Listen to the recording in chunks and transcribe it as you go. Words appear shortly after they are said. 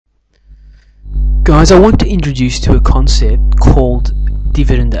Guys, I want to introduce you to a concept called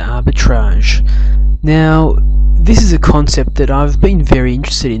dividend arbitrage. Now, this is a concept that I've been very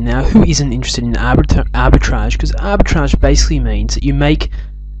interested in. Now, who isn't interested in arbitrage? Because arbitrage basically means that you make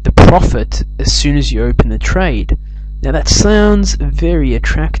the profit as soon as you open the trade. Now, that sounds very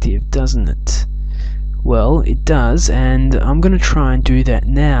attractive, doesn't it? Well, it does, and I'm going to try and do that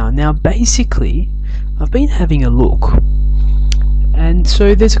now. Now, basically, I've been having a look. And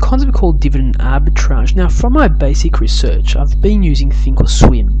so there's a concept called dividend arbitrage. Now, from my basic research, I've been using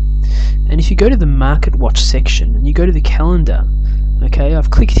Thinkorswim. And if you go to the Market Watch section and you go to the calendar, okay, I've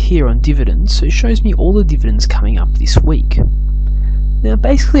clicked here on dividends, so it shows me all the dividends coming up this week. Now,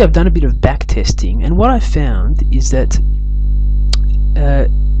 basically, I've done a bit of back testing, and what I found is that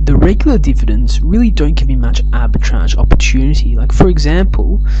the regular dividends really don't give me much arbitrage opportunity. Like, for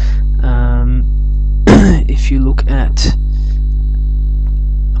example, if you look at,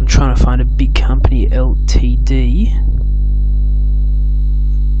 I'm trying to find a big company, LTD.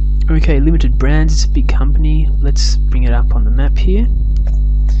 Okay, Limited Brands, it's a big company. Let's bring it up on the map here.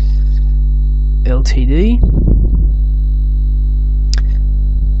 LTD.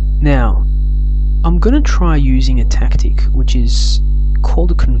 Now, I'm going to try using a tactic which is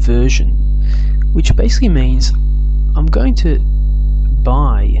called a conversion, which basically means I'm going to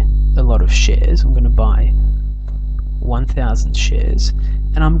buy a lot of shares. I'm going to buy 1,000 shares,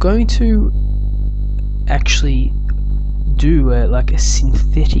 and I'm going to actually do like a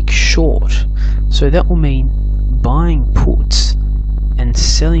synthetic short. So that will mean buying puts and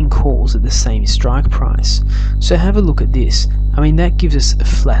selling calls at the same strike price. So have a look at this. I mean, that gives us a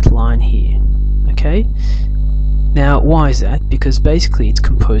flat line here. Okay, now why is that? Because basically it's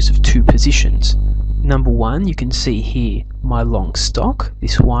composed of two positions. Number one, you can see here my long stock,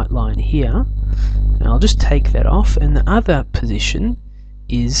 this white line here, and I'll just take that off, and the other position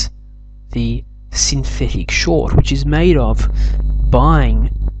is the synthetic short, which is made of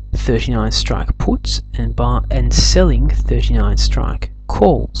buying 39 strike puts and selling 39 strike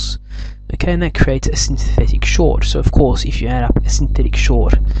calls. Okay, and that creates a synthetic short. So of course, if you add up a synthetic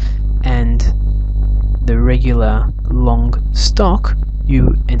short and the regular long stock,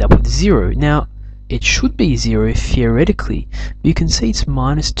 you end up with 0. Now, it should be 0 theoretically, but you can see it's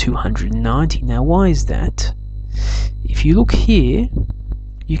minus 290. Now, why is that? If you look here,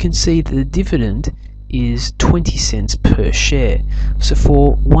 you can see that the dividend is 20 cents per share. So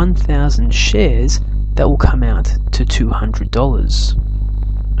for 1,000 shares, that will come out to $200.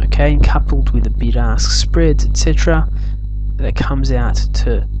 Okay, and coupled with the bid-ask spreads, etc., that comes out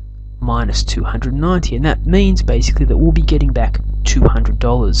to minus 290, and that means basically that we'll be getting back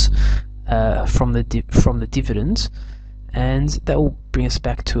 $200 from the dividends, and that will bring us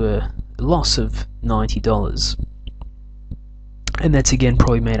back to a loss of $90. And that's again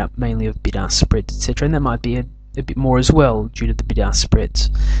probably made up mainly of bid-ask spreads, etc., and that might be a bit more as well due to the bid-ask spreads.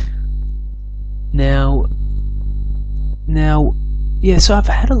 Now, yeah. So I've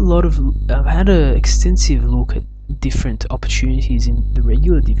had an extensive look at different opportunities in the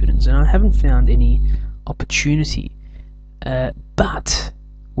regular dividends, and I haven't found any opportunity. But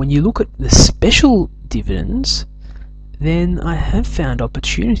when you look at the special dividends, then I have found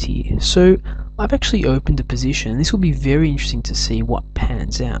opportunity. So I've actually opened a position. This will be very interesting to see what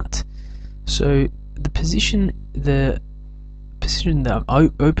pans out. So the position that I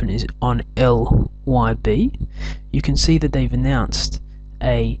open is on LYB. You can see that they've announced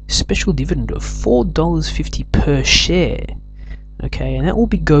a special dividend of $4.50 per share. Okay, and that will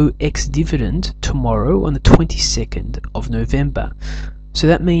go ex-dividend tomorrow on the 22nd of November. So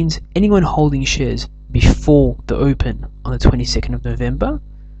that means anyone holding shares before the open on the 22nd of November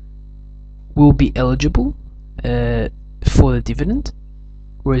will be eligible for the dividend,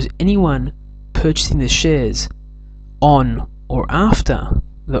 whereas anyone purchasing the shares on or after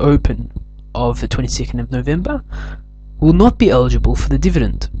the open of the 22nd of November will not be eligible for the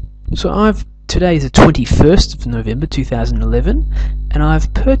dividend. So today is the 21st of November 2011, and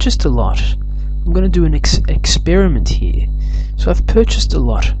I've purchased a lot. I'm going to do an experiment here. So I've purchased a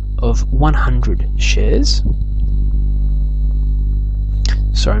lot of 100 shares.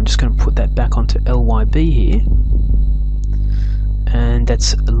 Sorry, I'm just going to put that back onto LYB here, and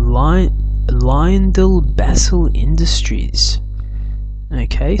that's Lyondell Basel Industries.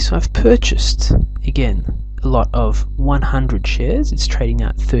 Okay, so I've purchased again a lot of 100 shares. It's trading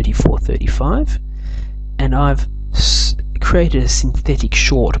out $34.35, and I've created a synthetic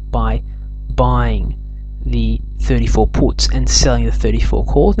short by buying the 34 puts and selling the 34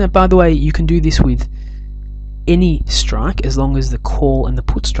 calls. Now, by the way, you can do this with any strike as long as the call and the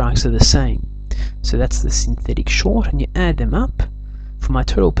put strikes are the same. So that's the synthetic short, and you add them up for my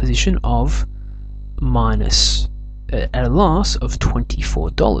total position of minus at a loss of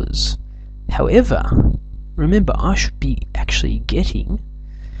 $24. However, remember, I should be actually getting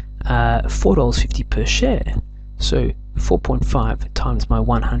 $4.50 per share. So 4.5 times my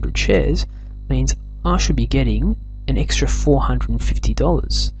 100 shares means I should be getting an extra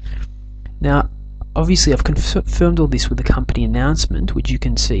 $450. Now, obviously, I've confirmed all this with the company announcement, which you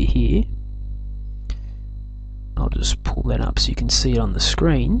can see here. I'll just pull that up so you can see it on the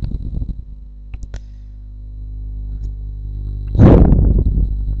screen.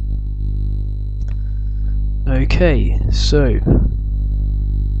 Okay, so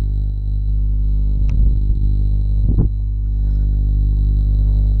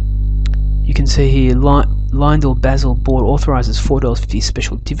you can see here Lyndall Basel board authorizes $4.50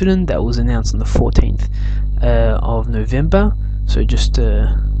 special dividend. That was announced on the 14th of November, so just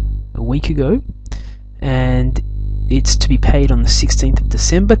a week ago, and it's to be paid on the 16th of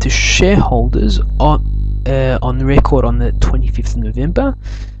December to shareholders on record on the 25th of November,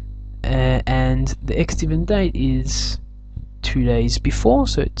 and the ex-dividend date is 2 days before,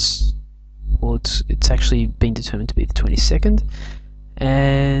 so it's actually been determined to be the 22nd,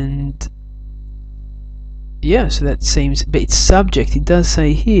 and yeah, so that seems, but it's subject, it does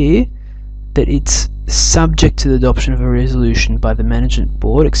say here that it's subject to the adoption of a resolution by the management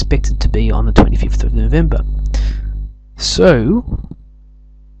board, expected to be on the 25th of November. So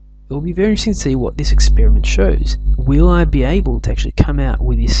it will be very interesting to see what this experiment shows. Will I be able to actually come out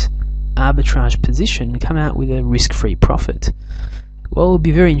with this arbitrage position, come out with a risk-free profit? Well, it'll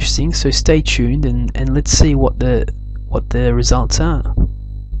be very interesting, so stay tuned and let's see what the results are.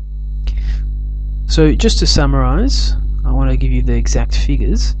 So just to summarize, I want to give you the exact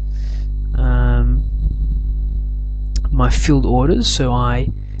figures. My filled orders, so I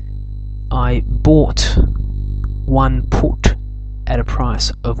bought one put at a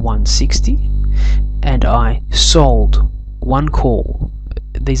price of 160 and I sold one call,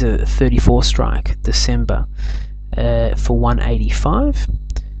 these are 34 strike December, for 185,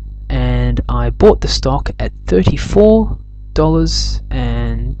 and I bought the stock at $34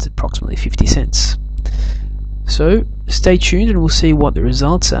 and approximately 50 cents. So stay tuned and we'll see what the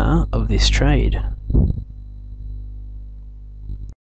results are of this trade.